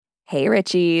Hey,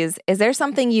 Richies. Is there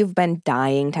something you've been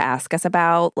dying to ask us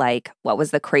about? Like, what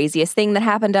was the craziest thing that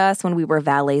happened to us when we were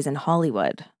valets in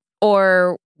Hollywood?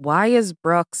 Or why is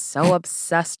Brooke so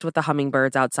obsessed with the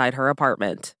hummingbirds outside her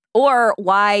apartment? Or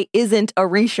why isn't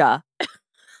Arisha?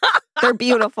 They're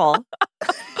beautiful.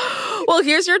 Well,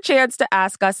 here's your chance to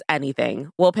ask us anything.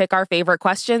 We'll pick our favorite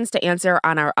questions to answer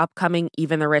on our upcoming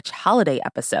Even the Rich holiday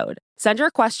episode. Send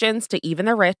your questions to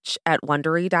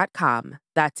eventherich@wondery.com.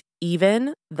 That's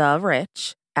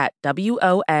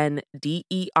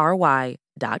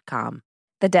eventherich@wondery.com.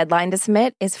 The deadline to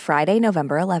submit is Friday,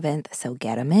 November 11th, so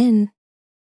get them in.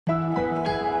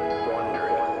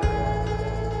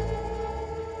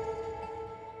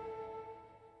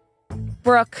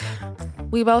 Brooke,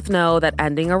 we both know that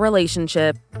ending a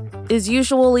relationship is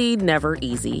usually never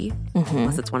easy,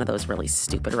 unless it's one of those really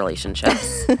stupid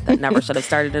relationships that never should have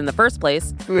started in the first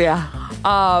place. Yeah.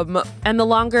 And the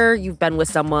longer you've been with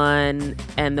someone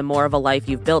and the more of a life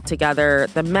you've built together,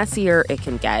 the messier it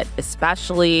can get,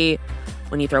 especially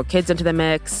when you throw kids into the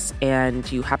mix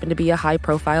and you happen to be a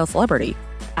high-profile celebrity.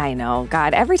 I know.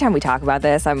 God, every time we talk about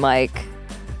this, I'm like,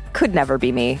 could never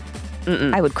be me.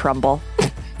 I would crumble.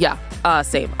 Yeah,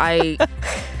 same. I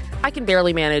can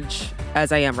barely manage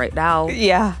as I am right now.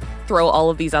 Yeah. Throw all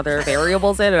of these other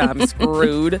variables in and I'm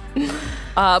screwed.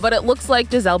 But it looks like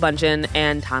Gisele Bündchen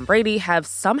and Tom Brady have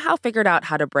somehow figured out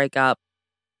how to break up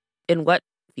in what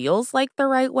feels like the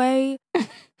right way.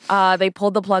 They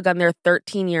pulled the plug on their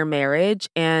 13-year marriage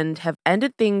and have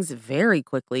ended things very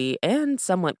quickly and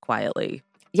somewhat quietly.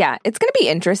 Yeah, it's going to be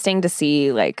interesting to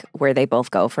see like where they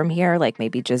both go from here. Like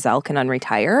maybe Gisele can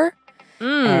unretire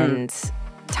and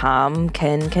Tom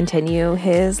can continue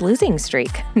his losing streak.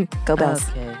 Go Bills.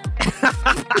 Okay.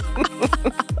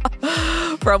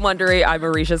 From Wondery, I'm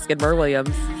Arisha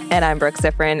Skidmore-Williams. And I'm Brooke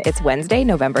Sifrin. It's Wednesday,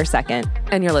 November 2nd.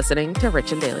 And you're listening to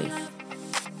Rich and Daily.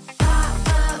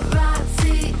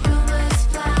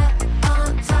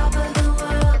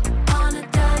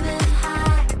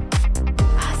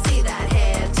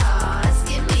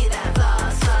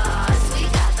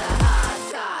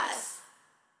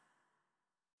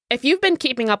 If you've been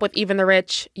keeping up with Even the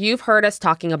Rich, you've heard us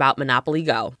talking about Monopoly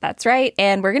Go. That's right,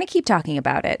 and we're going to keep talking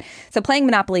about it. So playing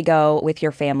Monopoly Go with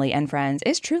your family and friends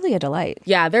is truly a delight.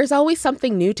 Yeah, there's always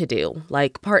something new to do,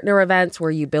 like partner events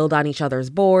where you build on each other's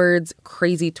boards,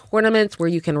 crazy tournaments where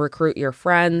you can recruit your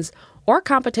friends, or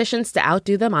competitions to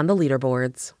outdo them on the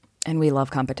leaderboards. And we love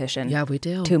competition. Yeah, we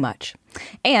do. Too much.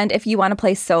 And if you want to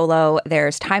play solo,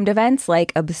 there's timed events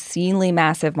like obscenely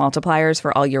massive multipliers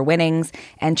for all your winnings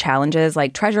and challenges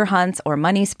like treasure hunts or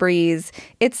money sprees.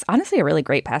 It's honestly a really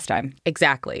great pastime.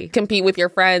 Exactly. Compete with your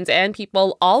friends and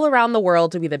people all around the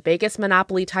world to be the biggest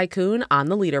Monopoly tycoon on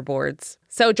the leaderboards.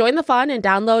 So join the fun and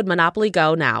download Monopoly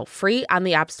Go now, free on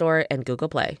the App Store and Google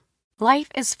Play. Life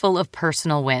is full of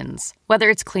personal wins, whether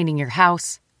it's cleaning your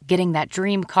house, getting that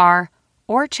dream car,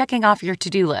 or checking off your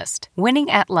to-do list.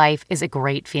 Winning at life is a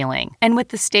great feeling. And with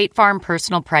the State Farm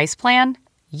Personal Price Plan,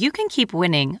 you can keep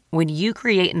winning when you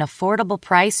create an affordable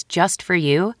price just for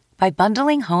you by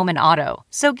bundling home and auto.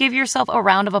 So give yourself a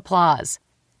round of applause.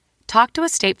 Talk to a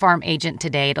State Farm agent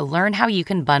today to learn how you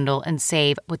can bundle and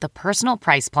save with the Personal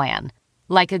Price Plan.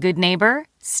 Like a good neighbor,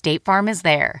 State Farm is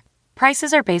there.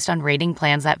 Prices are based on rating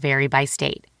plans that vary by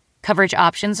state. Coverage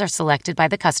options are selected by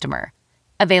the customer.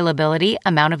 Availability,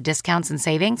 amount of discounts and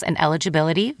savings, and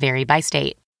eligibility vary by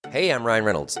state. Hey, I'm Ryan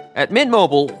Reynolds. At Mint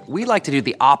Mobile, we like to do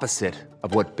the opposite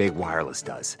of what Big Wireless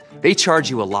does. They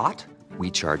charge you a lot, we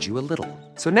charge you a little.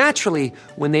 So naturally,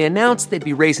 when they announced they'd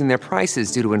be raising their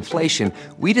prices due to inflation,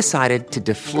 we decided to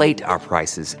deflate our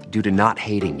prices due to not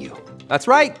hating you. That's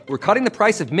right. We're cutting the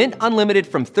price of Mint Unlimited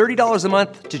from $30 a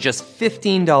month to just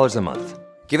 $15 a month.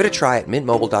 Give it a try at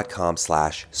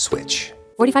mintmobile.com/switch.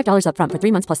 $45 up front for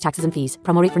 3 months plus taxes and fees.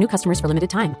 Promo rate for new customers for limited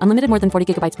time. Unlimited more than 40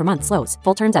 gigabytes per month. Slows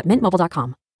full terms at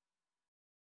mintmobile.com.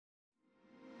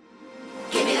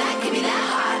 Give me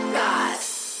that hot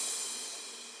goss.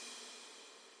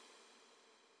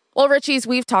 Well, Richies,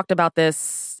 we've talked about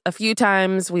this a few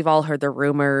times. We've all heard the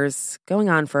rumors going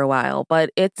on for a while,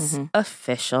 but it's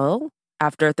official.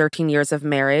 After 13 years of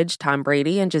marriage, Tom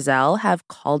Brady and Gisele have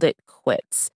called it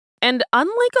quits. And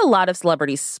unlike a lot of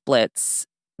celebrity splits,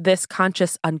 this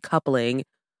conscious uncoupling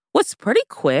was pretty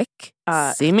quick,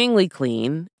 seemingly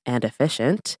clean, and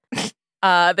efficient.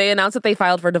 They announced that they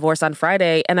filed for divorce on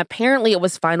Friday, and apparently it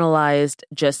was finalized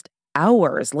just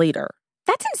hours later.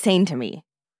 That's insane to me.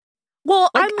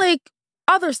 Well, I'm like,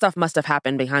 other stuff must have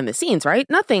happened behind the scenes, right?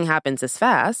 Nothing happens as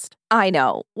fast. I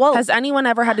know. Well, has anyone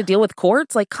ever had to deal with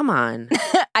courts? Like, come on.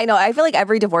 I know. I feel like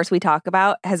every divorce we talk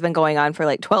about has been going on for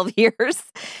like 12 years.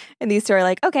 And these two are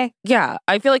like, okay. Yeah,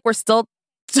 I feel like we're still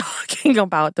talking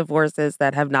about divorces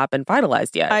that have not been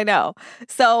finalized yet. I know.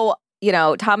 So,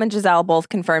 Tom and Giselle both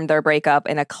confirmed their breakup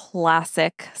in a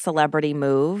classic celebrity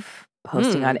move,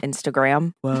 posting on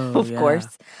Instagram, of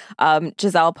course.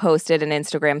 Giselle posted an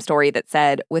Instagram story that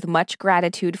said, "With much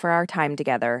gratitude for our time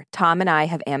together, Tom and I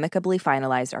have amicably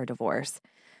finalized our divorce."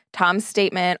 Tom's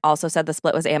statement also said the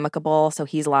split was amicable, so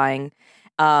he's lying.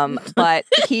 But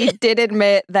he did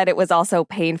admit that it was also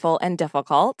painful and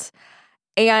difficult.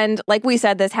 And like we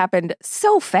said, this happened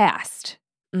so fast.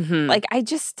 Like,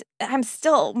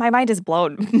 my mind is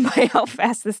blown by how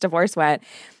fast this divorce went.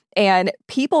 And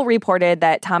people reported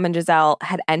that Tom and Giselle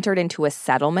had entered into a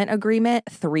settlement agreement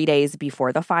 3 days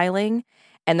before the filing,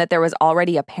 and that there was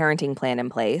already a parenting plan in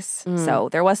place. So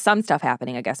there was some stuff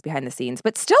happening, I guess, behind the scenes,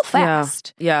 but still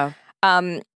fast. Yeah.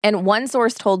 And one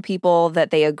source told people that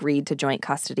they agreed to joint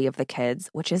custody of the kids,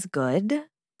 which is good.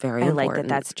 Very I important. like that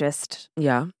that's just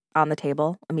Yeah. on the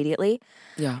table immediately.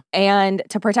 Yeah. And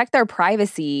to protect their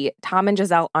privacy, Tom and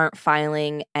Giselle aren't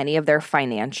filing any of their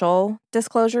financial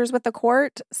disclosures with the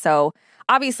court. So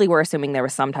obviously we're assuming there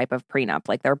was some type of prenup.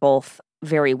 Like, they're both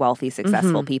very wealthy,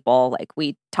 successful people. Like,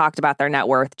 we talked about their net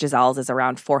worth. Giselle's is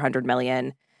around $400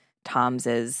 million. Tom's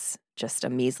is just a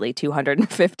measly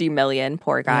 $250 million.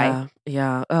 Poor guy.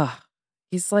 Yeah. Ugh.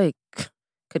 He's like,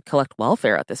 could collect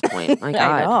welfare at this point. My God.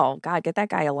 I know. God, get that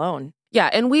guy alone. Yeah.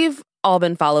 And we've all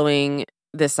been following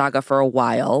this saga for a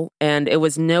while, and it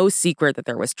was no secret that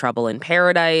there was trouble in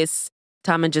paradise.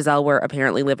 Tom and Giselle were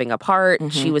apparently living apart.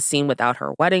 She was seen without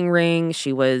her wedding ring.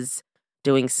 She was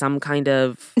doing some kind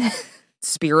of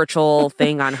spiritual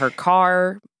thing on her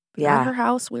car. At her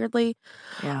house, weirdly.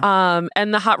 Yeah.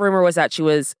 And the hot rumor was that she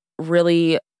was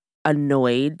really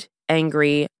annoyed,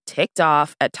 angry, ticked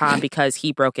off at Tom because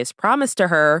he broke his promise to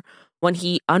her when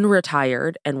he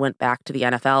unretired and went back to the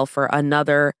NFL for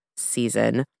another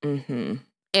season.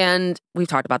 And we've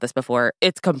talked about this before.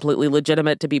 It's completely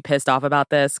legitimate to be pissed off about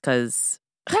this because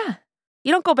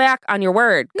you don't go back on your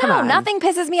word. Come on. Nothing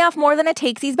pisses me off more than a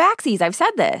takesies backsies. I've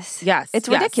said this. Yes. It's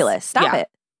ridiculous. Stop it.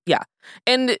 Yeah.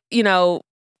 And,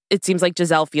 it seems like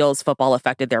Giselle feels football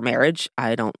affected their marriage.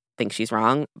 I don't think she's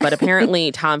wrong. But apparently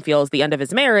Tom feels the end of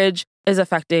his marriage is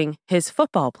affecting his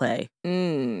football play.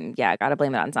 Yeah, gotta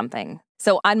blame it on something.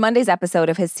 So on Monday's episode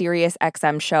of his Sirius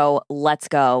XM show, Let's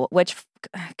Go, which,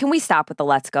 can we stop with the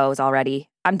Let's Go's already?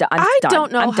 I'm done. I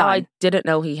don't know how I didn't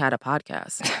know he had a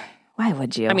podcast. Why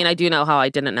would you? I mean, I do know how I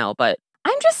didn't know, but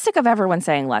I'm just sick of everyone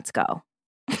saying let's go.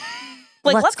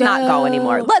 Let's go. not go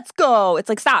anymore. Let's go. It's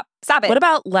like, stop it. What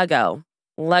about Lego?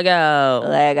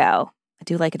 Lego. I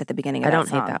do like it at the beginning of I that don't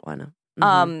song. hate that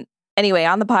one. Anyway,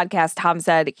 on the podcast, Tom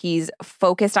said he's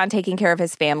focused on taking care of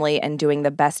his family and doing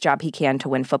the best job he can to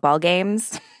win football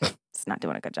games. He's not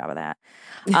doing a good job of that.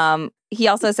 He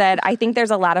also said, I think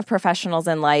there's a lot of professionals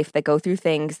in life that go through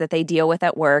things that they deal with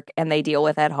at work and they deal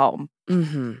with at home.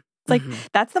 It's like,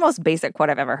 that's the most basic quote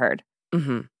I've ever heard.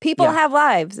 People have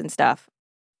lives and stuff.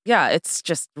 Yeah, it's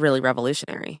just really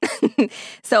revolutionary.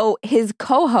 So his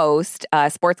co-host,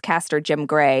 sportscaster Jim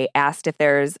Gray, asked if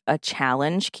there's a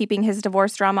challenge keeping his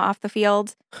divorce drama off the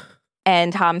field.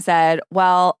 And Tom said,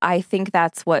 well, I think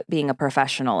that's what being a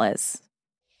professional is.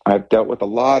 I've dealt with a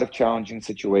lot of challenging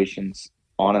situations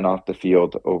on and off the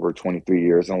field over 23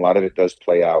 years, and a lot of it does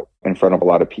play out in front of a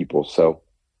lot of people. So,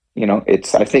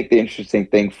 I think the interesting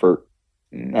thing for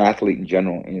an athlete in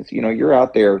general is, you're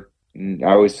out there. I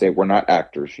always say we're not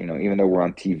actors, even though we're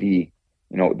on TV,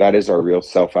 that is our real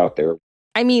self out there.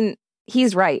 I mean,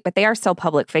 he's right, but they are still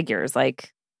public figures.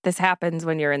 Like, this happens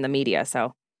when you're in the media,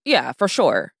 so. Yeah, for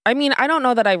sure. I mean, I don't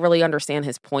know that I really understand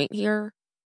his point here.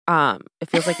 It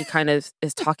feels like he kind of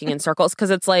is talking in circles because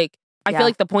it's like, I feel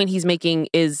like the point he's making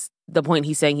is the point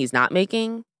he's saying he's not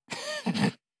making.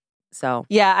 So.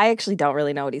 Yeah, I actually don't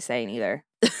really know what he's saying either.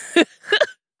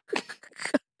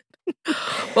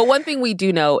 But one thing we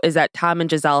do know is that Tom and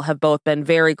Giselle have both been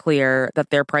very clear that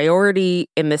their priority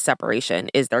in this separation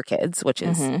is their kids, which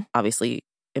is obviously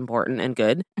important and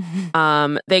good.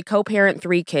 They co-parent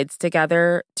 3 kids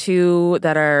together, 2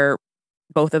 that are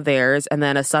both of theirs, and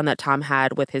then a son that Tom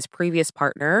had with his previous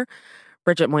partner,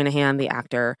 Bridget Moynihan, the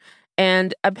actor.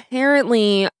 And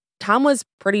apparently, Tom was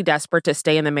pretty desperate to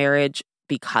stay in the marriage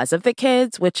because of the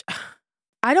kids, which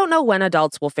I don't know when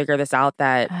adults will figure this out,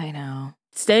 that I know.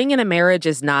 Staying in a marriage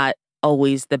is not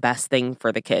always the best thing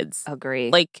for the kids.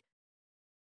 Agree. Like,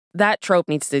 that trope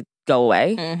needs to go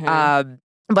away.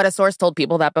 But a source told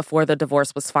people that before the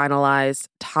divorce was finalized,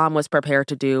 Tom was prepared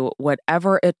to do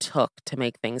whatever it took to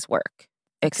make things work.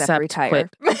 except retire.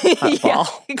 Quit football. Yeah,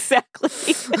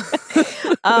 exactly.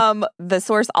 The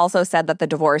source also said that the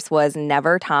divorce was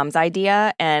never Tom's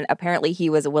idea, and apparently he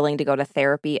was willing to go to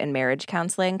therapy and marriage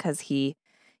counseling because he,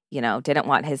 didn't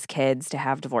want his kids to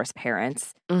have divorced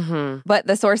parents. Mm-hmm. But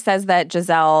the source says that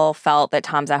Giselle felt that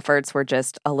Tom's efforts were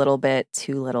just a little bit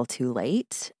too little too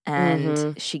late,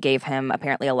 and she gave him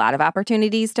apparently a lot of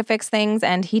opportunities to fix things,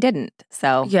 and he didn't.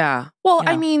 So yeah. Well,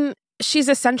 I mean, she's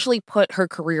essentially put her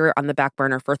career on the back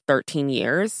burner for 13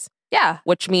 years. Yeah.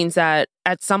 Which means that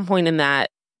at some point in that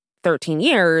 13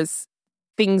 years,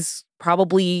 things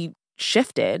probably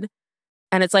shifted.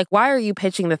 And it's like, why are you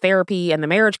pitching the therapy and the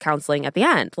marriage counseling at the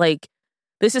end? Like,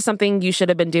 this is something you should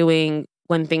have been doing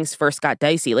when things first got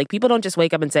dicey. Like, people don't just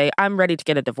wake up and say, I'm ready to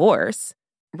get a divorce.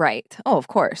 Right. Oh, of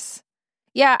course.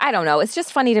 Yeah, I don't know. It's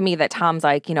just funny to me that Tom's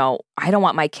like, I don't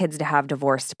want my kids to have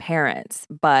divorced parents,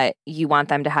 but you want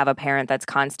them to have a parent that's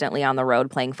constantly on the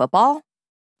road playing football?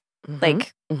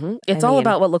 Like, it's all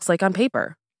about what looks like on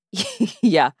paper.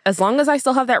 Yeah. As long as I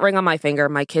still have that ring on my finger,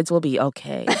 my kids will be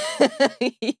okay.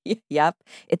 Yep.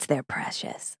 It's their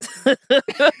precious.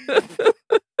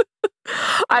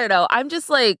 I don't know. I'm just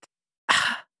like,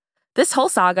 this whole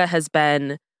saga has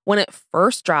been, when it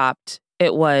first dropped,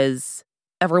 everyone's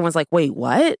like, wait,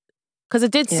 what? Because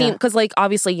it did seem, because like,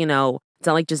 obviously, it's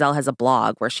not like Giselle has a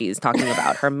blog where she's talking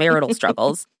about her marital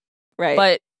struggles.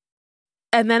 Right.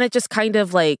 And then it just kind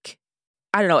of like,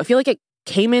 I don't know, I feel like it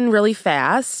came in really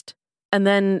fast and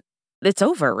then it's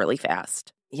over really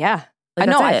fast. Yeah. Like,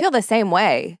 I know. I feel the same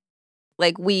way.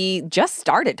 Like, we just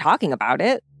started talking about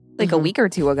it like a week or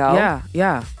two ago.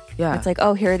 Yeah. It's like,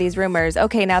 oh, here are these rumors.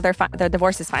 Okay, now the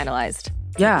divorce is finalized.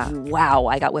 Yeah. Wow,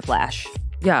 I got whiplash.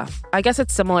 Yeah. I guess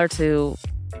it's similar to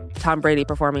Tom Brady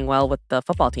performing well with the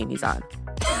football team he's on.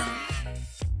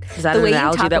 Is that the an way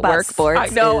analogy you talk that about works? Sports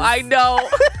I know.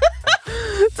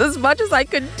 It's as much as I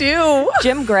could do.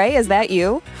 Jim Gray, is that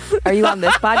you? Are you on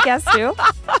this podcast too?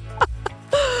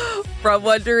 From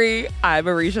Wondery, I'm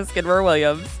Arisha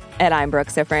Skidmore-Williams. And I'm Brooke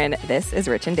Siffrin. This is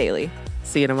Rich and Daily.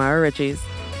 See you tomorrow, Richies.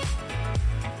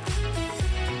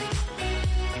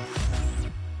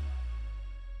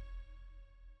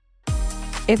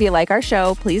 If you like our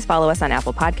show, please follow us on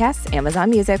Apple Podcasts, Amazon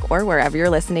Music, or wherever you're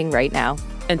listening right now.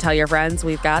 And tell your friends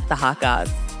we've got the hot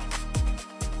goss.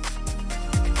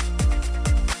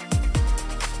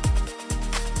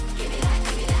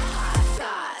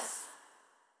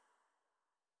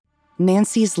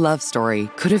 Nancy's love story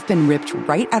could have been ripped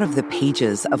right out of the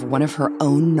pages of one of her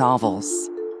own novels.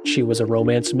 She was a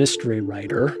romance mystery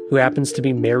writer who happens to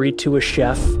be married to a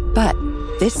chef. But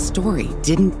this story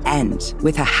didn't end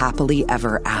with a happily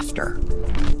ever after.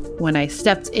 When I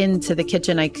stepped into the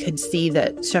kitchen, I could see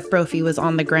that Chef Brophy was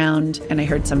on the ground, and I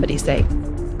heard somebody say,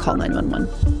 "Call 911."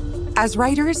 As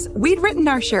writers, we'd written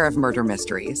our share of murder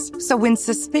mysteries. So when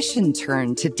suspicion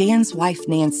turned to Dan's wife,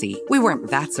 Nancy, we weren't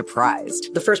that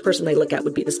surprised. The first person they look at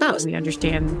would be the spouse. We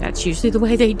understand that's usually the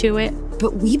way they do it.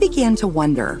 But we began to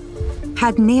wonder,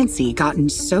 had Nancy gotten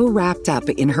so wrapped up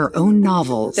in her own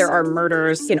novels... There are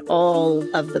murders in all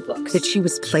of the books. ...that she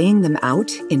was playing them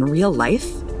out in real life?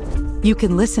 You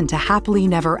can listen to Happily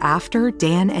Never After,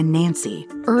 Dan and Nancy,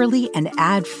 early and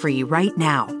ad-free right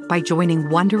now by joining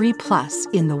Wondery Plus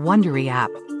in the Wondery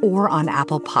app or on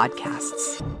Apple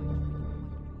Podcasts.